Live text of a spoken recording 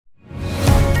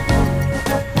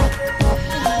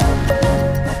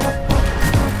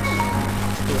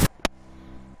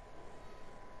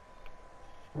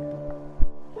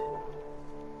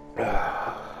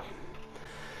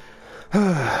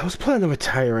was planning on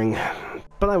retiring,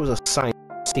 but I was assigned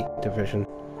to Secret Division.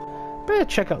 Better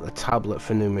check out the tablet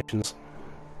for new missions.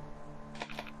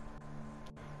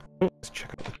 Let's check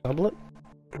out the tablet.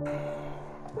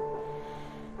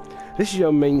 This is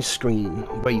your main screen,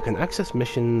 where you can access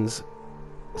missions,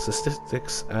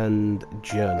 statistics, and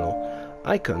journal.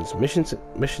 Icons,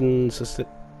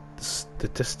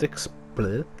 statistics,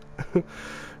 bleh.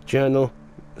 Journal,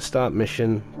 start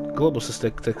mission, global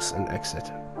statistics, and exit.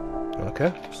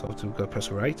 Okay, so we've got to press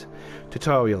right.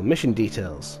 Tutorial, mission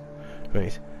details.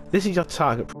 Right, this is your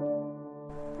target.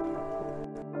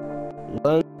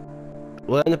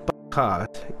 Learn about card.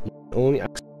 You can only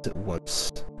access it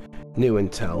once. New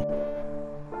intel.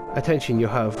 Attention, you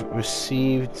have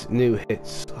received new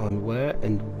hits on where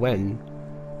and when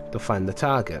to find the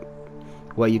target.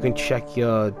 Where you can check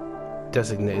your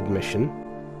designated mission.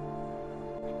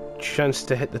 Chance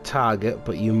to hit the target,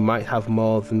 but you might have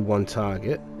more than one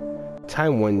target.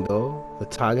 Time window, the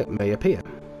target may appear.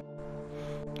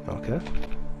 Okay.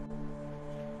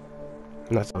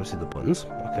 And that's obviously the buttons.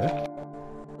 Okay.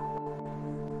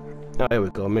 Oh, here we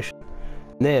go, mission.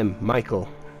 Name, Michael.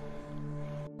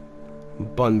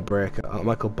 Bond breaker. Oh,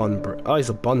 Michael Bond breaker. Oh, he's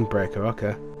a bond breaker,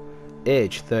 okay.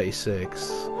 Age,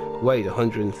 36. Weight,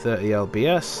 130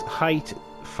 lbs. Height,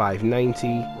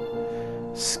 590.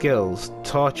 Skills,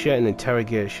 torture and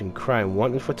interrogation. Crime,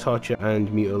 wanted for torture and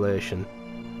mutilation.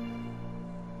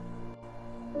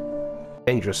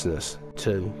 Dangerousness,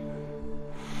 2.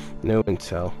 No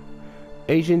intel.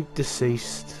 Agent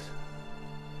deceased.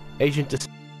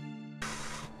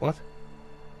 What?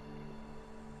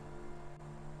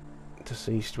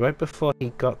 Deceased. Right before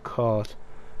he got caught,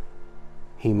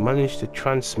 he managed to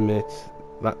transmit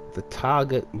that the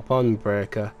target bond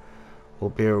breaker will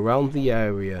be around the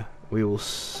area. We will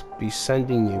be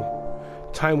sending you.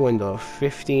 Time window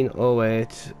 1500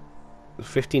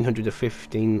 to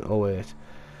 1508.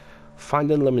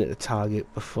 Find and eliminate the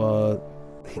target before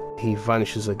he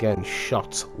vanishes again.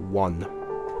 Shot 1.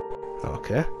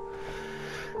 Okay.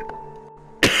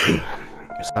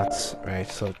 So that's right.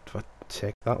 So if I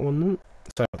take that one then.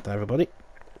 Sorry about that, everybody.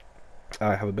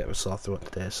 I have a bit of a sore throat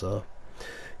today, so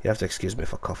you have to excuse me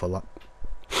if I cough a lot.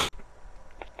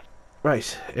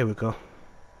 Right, here we go.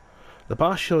 The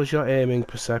bar shows your aiming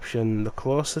perception. The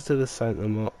closer to the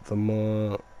center, the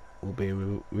more will be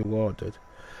rewarded.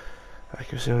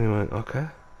 Accuracy only one. Okay.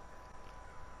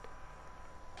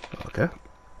 Okay.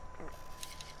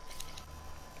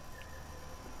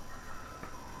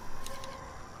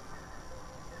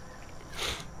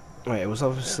 Right, it was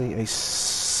obviously a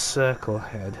circle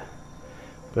head,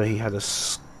 but he had a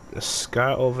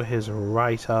scar over his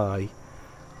right eye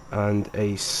and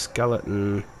a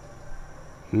skeleton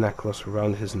necklace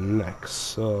around his neck,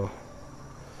 so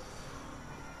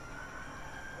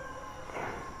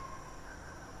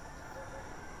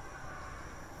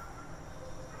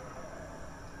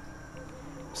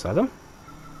is that him?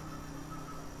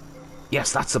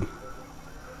 Yes, that's him.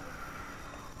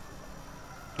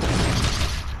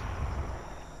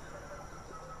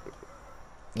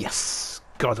 Yes,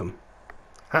 got him.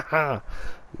 Haha.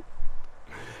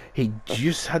 He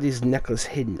just had his necklace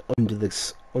hidden under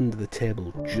the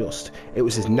table. Just, it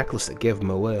was his necklace that gave him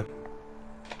away.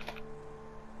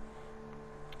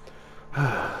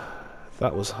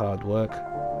 That was hard work.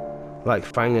 Like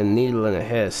finding a needle in a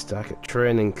haystack at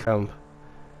training camp.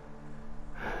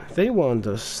 They warned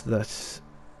us that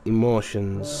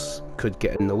emotions could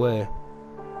get in the way.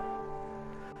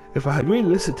 If I had really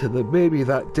listened to them, maybe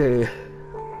that day.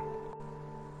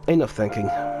 Enough thinking.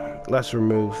 Let's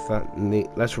remove that.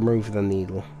 Let's remove the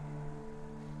needle.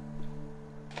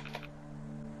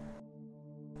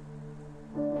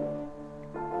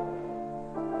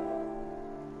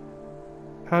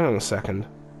 Hang on a second.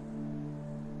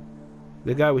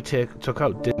 The guy we took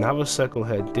out didn't have a circle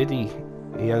head, did he?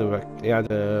 He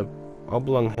had a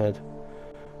oblong head.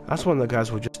 That's one of the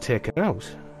guys we just taken out.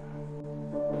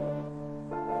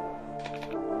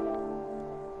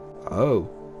 Oh.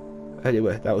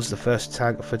 Anyway, that was the first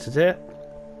tag for today.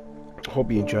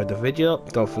 Hope you enjoyed the video.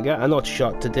 Don't forget, I know it's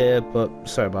short today, but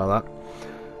sorry about that.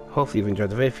 Hopefully you've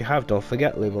enjoyed the video. If you have, don't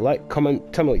forget, leave a like,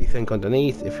 comment, tell me what you think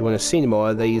underneath. If you want to see any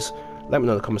more of these, let me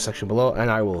know in the comment section below,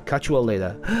 and I will catch you all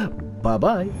later. Bye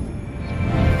bye.